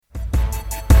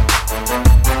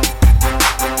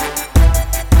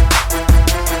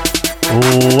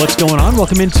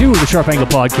Welcome into the Sharp Angle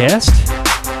Podcast.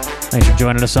 Thanks for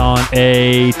joining us on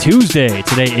a Tuesday.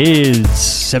 Today is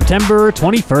September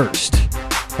 21st.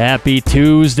 Happy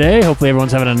Tuesday. Hopefully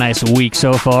everyone's having a nice week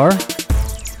so far.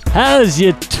 How's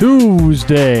your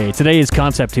Tuesday? Today is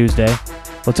Concept Tuesday.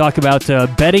 We'll talk about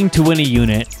betting to win a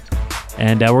unit.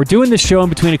 And we're doing this show in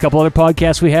between a couple other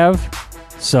podcasts we have.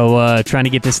 So trying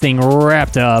to get this thing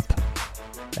wrapped up.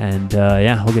 And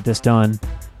we'll get this done.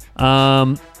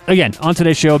 Again, on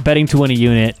today's show, betting to win a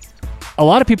unit. A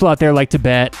lot of people out there like to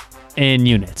bet in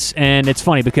units. And it's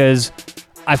funny because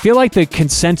I feel like the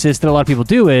consensus that a lot of people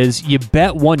do is you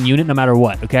bet one unit no matter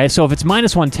what, okay? So if it's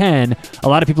minus 110, a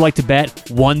lot of people like to bet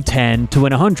 110 to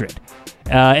win 100.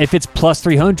 If it's plus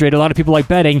 300, a lot of people like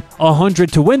betting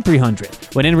 100 to win 300.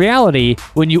 When in reality,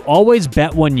 when you always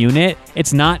bet one unit,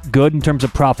 it's not good in terms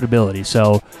of profitability.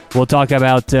 So we'll talk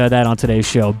about that on today's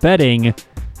show. Betting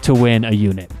to win a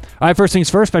unit. All right, first things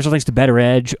first, special thanks to Better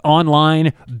Edge.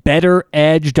 Online,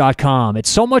 betteredge.com. It's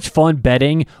so much fun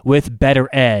betting with Better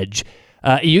Edge.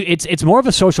 It's more of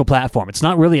a social platform. It's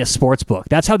not really a sports book.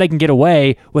 That's how they can get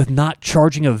away with not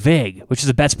charging a VIG, which is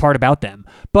the best part about them.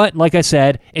 But like I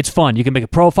said, it's fun. You can make a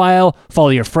profile, follow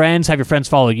your friends, have your friends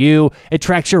follow you. It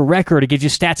tracks your record. It gives you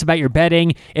stats about your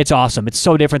betting. It's awesome. It's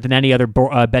so different than any other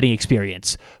betting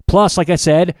experience. Plus, like I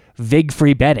said,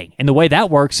 VIG-free betting. And the way that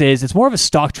works is it's more of a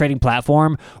stock trading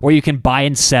platform where you can buy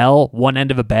and sell one end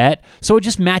of a bet. So it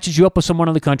just matches you up with someone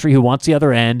in the country who wants the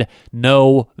other end.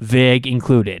 No VIG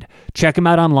included. Check them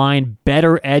out online,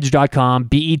 betteredge.com,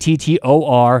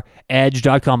 BETTOR,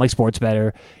 edge.com, like sports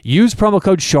better. Use promo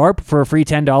code SHARP for a free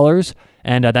 $10,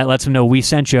 and that lets them know we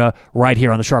sent you right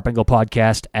here on the Sharp Angle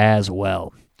Podcast as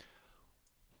well.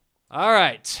 All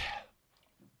right.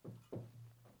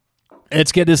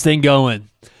 Let's get this thing going.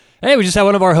 Hey, we just had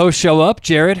one of our hosts show up,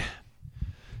 Jared.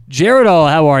 Jared,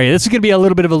 how are you? This is going to be a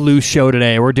little bit of a loose show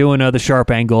today. We're doing the Sharp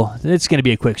Angle. It's going to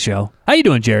be a quick show. How you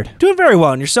doing, Jared? Doing very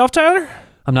well. And yourself, Tyler?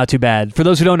 I'm not too bad. For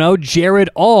those who don't know, Jared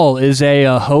All is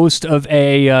a host of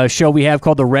a show we have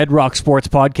called the Red Rock Sports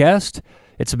Podcast.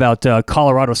 It's about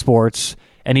Colorado sports,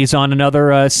 and he's on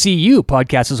another CU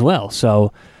podcast as well.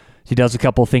 So he does a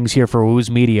couple things here for Woo's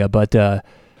Media. But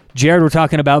Jared, we're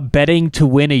talking about betting to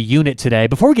win a unit today.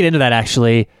 Before we get into that,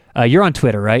 actually, you're on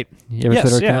Twitter, right? You have a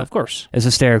Twitter account? Yeah, of course. It's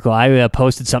hysterical. I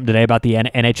posted something today about the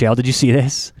NHL. Did you see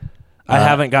this? I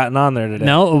haven't gotten on there today.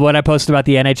 No? What I posted about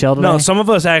the NHL today? No, some of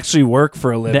us actually work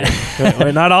for a living.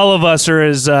 Not all of us are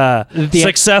as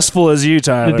successful as you,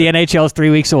 Tyler. The NHL is 3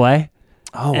 weeks away.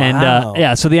 Oh, wow.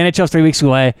 And, so the NHL is 3 weeks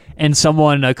away, and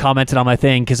someone commented on my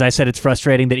thing because I said it's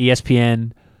frustrating that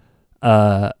ESPN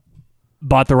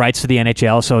bought the rights to the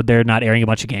NHL, so they're not airing a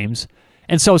bunch of games.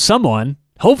 And so someone,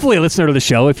 hopefully a listener to the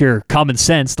show, if you're Common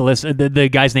Sense, the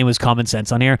guy's name was Common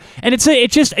Sense on here, and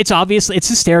it's obviously it's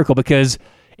hysterical because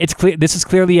it's clear this is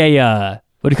clearly a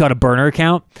what do you call it, a burner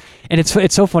account, and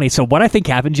it's so funny. So what I think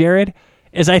happened, Jared,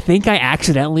 is I think I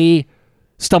accidentally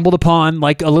stumbled upon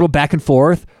like a little back and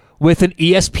forth with an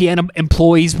ESPN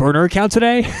employee's burner account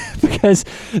today.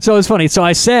 So it's funny. So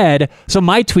I said,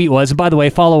 my tweet was, and by the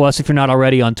way, follow us if you're not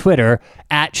already on Twitter,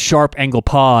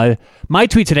 @SharpAnglePod. My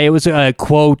tweet today was a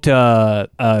quote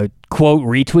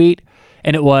retweet,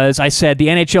 and it was, I said, the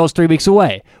NHL is 3 weeks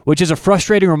away, which is a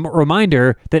frustrating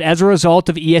reminder that as a result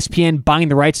of ESPN buying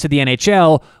the rights to the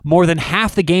NHL, more than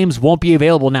half the games won't be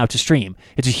available now to stream.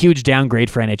 It's a huge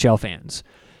downgrade for NHL fans.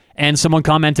 And someone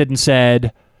commented and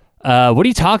said, what are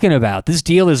you talking about? This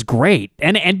deal is great.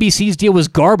 And NBC's deal was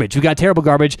garbage. We got terrible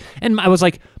garbage. And I was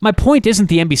like, my point isn't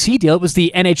the NBC deal. It was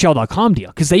the NHL.com deal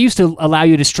because they used to allow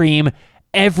you to stream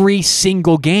every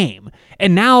single game.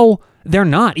 And now they're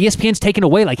not. ESPN's taken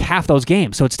away like half those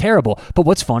games. So it's terrible. But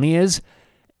what's funny is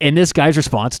in this guy's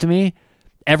response to me,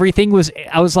 I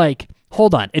was like,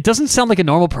 hold on. It doesn't sound like a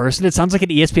normal person. It sounds like an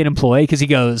ESPN employee because he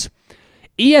goes,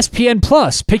 ESPN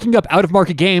Plus picking up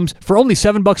out-of-market games for only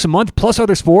 $7 a month plus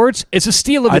other sports. It's a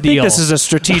steal of a deal. I think this is a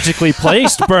strategically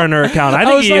placed burner account. I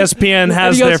think ESPN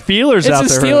has their feelers out there.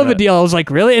 It's a steal of a deal. I was like,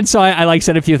 really? And so I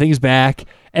said a few things back,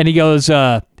 and he goes,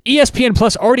 ESPN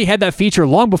Plus already had that feature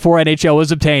long before NHL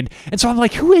was obtained. And so I'm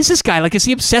like, who is this guy? Like, is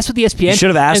he obsessed with ESPN? You should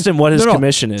have asked him what his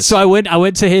commission is. So I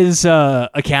went to his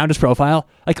account, his profile.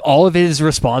 Like, all of his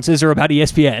responses are about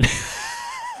ESPN.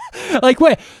 Like,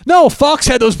 wait, no, Fox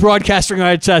had those broadcasting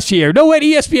rights last year. No, wait,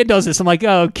 ESPN does this. I'm like,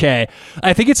 okay.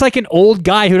 I think it's like an old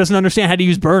guy who doesn't understand how to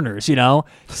use burners, you know?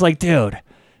 It's like, dude,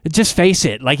 just face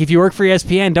it. Like, if you work for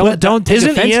ESPN, don't take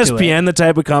Isn't offense to ESPN it. the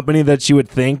type of company that you would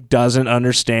think doesn't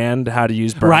understand how to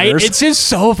use burners? Right? It's just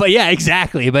so funny. Yeah,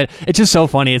 exactly. But it's just so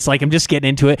funny. It's like I'm just getting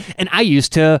into it. And I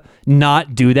used to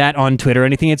not do that on Twitter or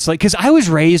anything. It's like, because I was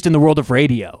raised in the world of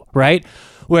radio, right?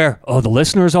 where, the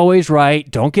listener's always right.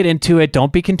 Don't get into it.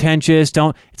 Don't be contentious.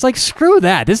 It's like, screw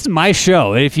that. This is my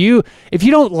show. If you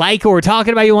don't like what we're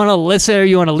talking about, you want to listen or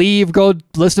you want to leave, go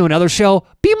listen to another show,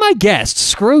 be my guest.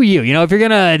 Screw you. You know, if you're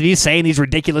going to be saying these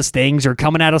ridiculous things or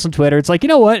coming at us on Twitter, it's like, you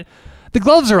know what? The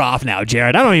gloves are off now,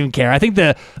 Jared. I don't even care. I think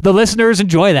the listeners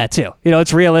enjoy that too. You know,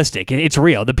 it's realistic. It's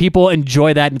real. The people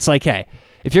enjoy that. And it's like, hey,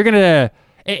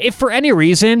 if for any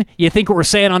reason you think what we're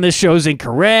saying on this show is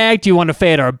incorrect, you want to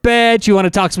fade our bets, you want to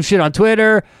talk some shit on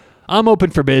Twitter, I'm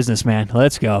open for business, man.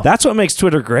 Let's go. That's what makes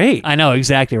Twitter great. I know,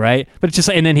 exactly, right? But it's just,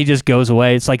 and then he just goes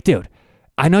away. It's like, dude,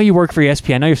 I know you work for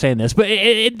ESPN. I know you're saying this, but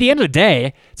at the end of the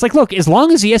day, it's like, look, as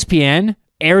long as ESPN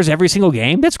airs every single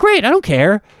game, that's great. I don't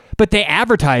care. But they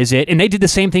advertise it, and they did the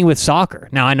same thing with soccer.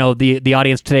 Now, I know the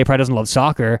audience today probably doesn't love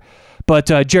soccer, but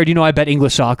Jared, you know I bet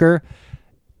English soccer.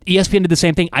 ESPN did the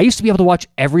same thing. I used to be able to watch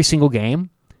every single game.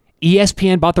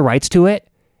 ESPN bought the rights to it,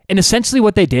 and essentially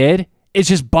what they did is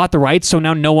just bought the rights, so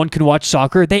now no one can watch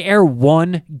soccer. They air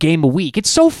one game a week. It's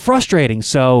so frustrating.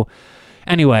 So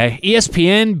anyway,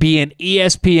 ESPN being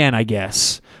ESPN, I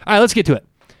guess. All right, let's get to it.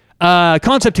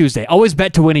 Concept Tuesday, always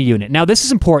bet to win a unit. Now, this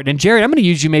is important, and Jared, I'm going to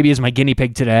use you maybe as my guinea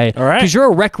pig today. All right. Because you're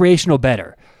a recreational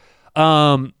bettor.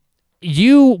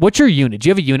 What's your unit? Do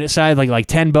you have a unit size, like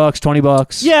 $10,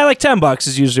 $20? Yeah, like $10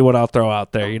 is usually what I'll throw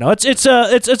out there. You know, it's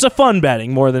a fun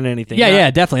betting more than anything. Yeah,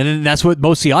 definitely, and that's what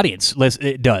most of the audience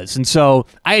it does. And so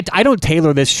I don't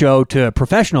tailor this show to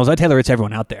professionals. I tailor it to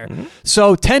everyone out there. Mm-hmm.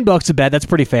 So $10 a bet, that's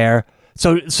pretty fair.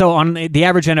 So on the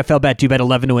average NFL bet, do you bet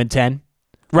 11 to win 10?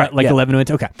 Right, like 11 to win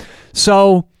 10. Okay,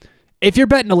 so if you're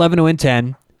betting 11 to win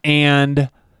 10, and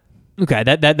okay,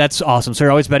 that's awesome. So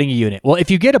you're always betting a unit. Well, if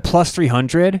you get a plus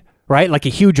 300, right, like a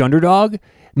huge underdog,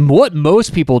 what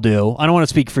most people do, I don't want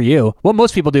to speak for you, what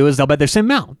most people do is they'll bet the same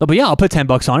amount. They'll be, I'll put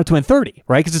 $10 on it to win 30,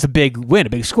 right? Because it's a big win, a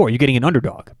big score. You're getting an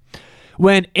underdog.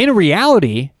 When in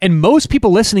reality, and most people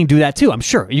listening do that too, I'm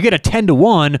sure. You get a 10 to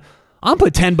 1, I'm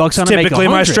put $10 on it, make 100. Typically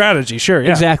my strategy, sure,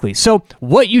 yeah. Exactly. So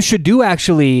what you should do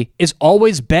actually is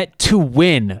always bet to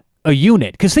win a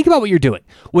unit. Because think about what you're doing.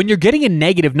 When you're getting a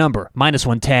negative number, minus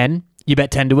 110, you bet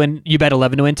 10 to win, you bet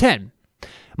 11 to win 10.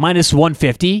 Minus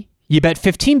 150, you bet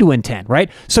 15 to win 10,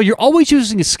 right? So you're always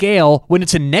using a scale when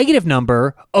it's a negative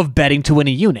number of betting to win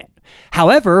a unit.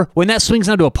 However, when that swings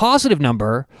down to a positive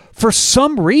number, for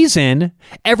some reason,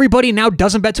 everybody now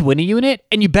doesn't bet to win a unit,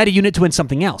 and you bet a unit to win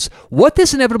something else. What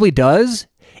this inevitably does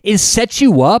is set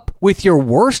you up with your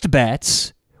worst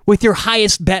bets with your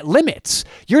highest bet limits.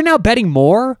 You're now betting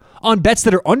more on bets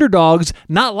that are underdogs,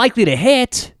 not likely to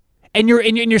hit, and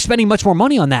you're spending much more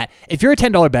money on that. If you're a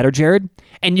 $10 bettor, Jared,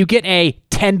 and you get a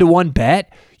 10 to 1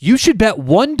 bet, you should bet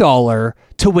 $1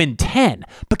 to win 10,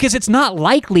 because it's not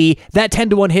likely that 10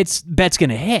 to 1 bet's going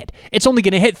to hit. It's only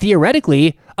going to hit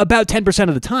theoretically about 10%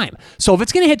 of the time. So if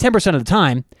it's going to hit 10% of the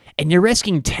time and you're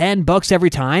risking $10 every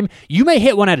time, you may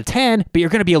hit 1 out of 10, but you're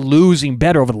going to be a losing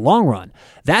bettor over the long run.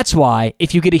 That's why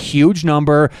if you get a huge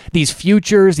number, these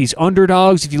futures, these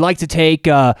underdogs, if you like to take,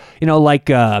 that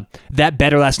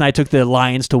bettor last night took the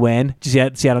Lions to win. Did you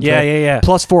see that on Twitter? Yeah.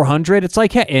 Plus 400. It's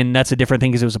like, and that's a different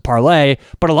thing because it was a parlay.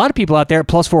 But a lot of people out there,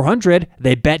 plus 400,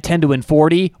 they bet 10 to win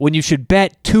 40 when you should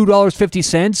bet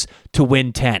 $2.50 to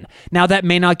win 10. Now, that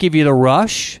may not give you the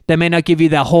rush. That may not give you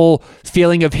that whole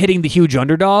feeling of hitting the huge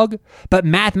underdog. But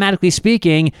mathematically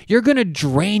speaking, you're going to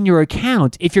drain your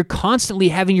account if you're constantly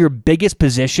having your biggest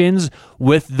positions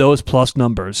with those plus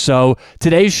numbers. So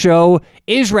today's show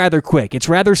is rather quick. It's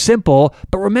rather simple.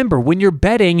 But remember, when you're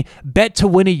betting, bet to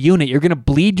win a unit. You're going to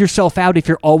bleed yourself out if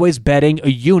you're always betting a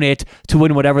unit to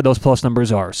win whatever those plus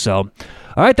numbers are. So,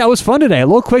 all right, that was fun today. A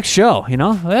little quick show,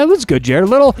 That was good, Jared.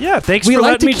 Thanks for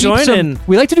letting me join in.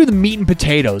 We like to do the meat and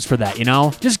potatoes for that,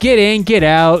 Just get in, get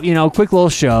out, quick little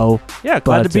show. Yeah,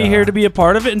 glad to be here to be a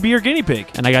part of it and be your guinea pig.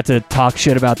 And I got to talk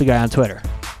shit about the guy on Twitter.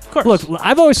 Of course. Look,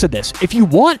 I've always said this. If you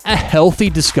want a healthy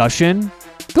discussion,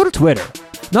 go to Twitter.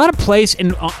 Not a place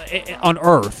on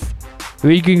Earth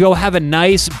where you can go have a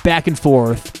nice back and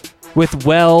forth with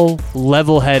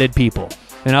level-headed people.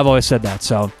 And I've always said that,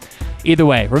 so either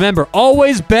way, remember,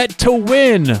 always bet to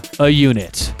win a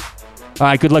unit. All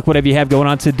right, good luck whatever you have going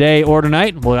on today or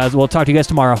tonight. We'll talk to you guys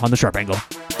tomorrow on The Sharp Angle.